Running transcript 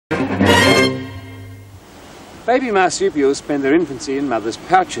Baby marsupials spend their infancy in mothers'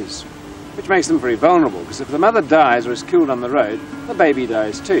 pouches, which makes them very vulnerable, because if the mother dies or is killed on the road, the baby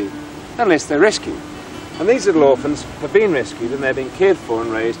dies too, unless they're rescued. And these little orphans have been rescued and they're being cared for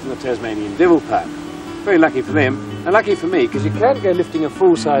and raised in the Tasmanian Devil Park. Very lucky for them, and lucky for me, because you can't go lifting a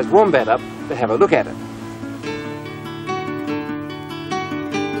full-sized wombat up to have a look at it.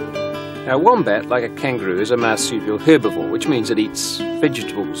 Now, wombat, like a kangaroo, is a marsupial herbivore, which means it eats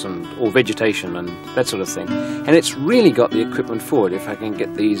vegetables or vegetation and that sort of thing. And it's really got the equipment for it, if I can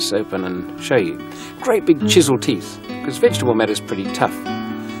get these open and show you. Great big chisel teeth, because vegetable matter is pretty tough.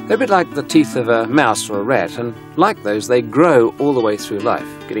 They're a bit like the teeth of a mouse or a rat, and like those, they grow all the way through life,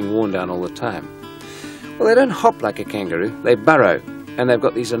 getting worn down all the time. Well, they don't hop like a kangaroo, they burrow, and they've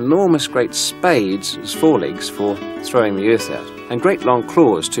got these enormous great spades as forelegs for throwing the earth out, and great long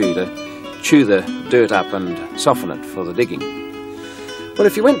claws too to chew the dirt up and soften it for the digging. Well,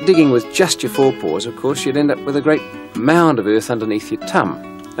 if you went digging with just your forepaws, of course, you'd end up with a great mound of earth underneath your tum,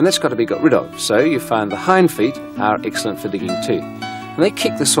 and that's got to be got rid of. So you find the hind feet are excellent for digging too. And they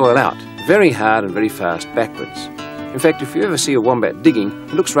kick the soil out very hard and very fast backwards. In fact, if you ever see a wombat digging,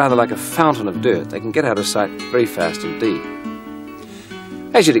 it looks rather like a fountain of dirt. They can get out of sight very fast indeed.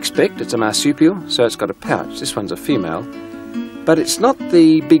 As you'd expect, it's a marsupial, so it's got a pouch. This one's a female. But it's not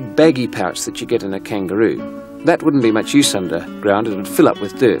the big baggy pouch that you get in a kangaroo. That wouldn't be much use underground, it would fill up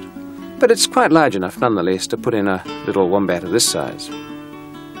with dirt. But it's quite large enough nonetheless to put in a little wombat of this size.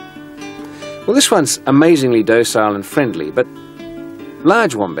 Well, this one's amazingly docile and friendly, but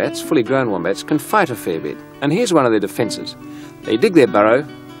large wombats, fully grown wombats, can fight a fair bit. And here's one of their defences. They dig their burrow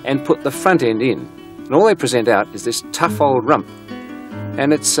and put the front end in. And all they present out is this tough old rump.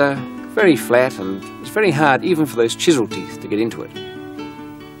 And it's very flat, and it's very hard even for those chisel teeth to get into it.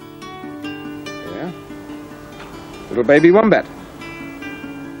 There, little baby wombat.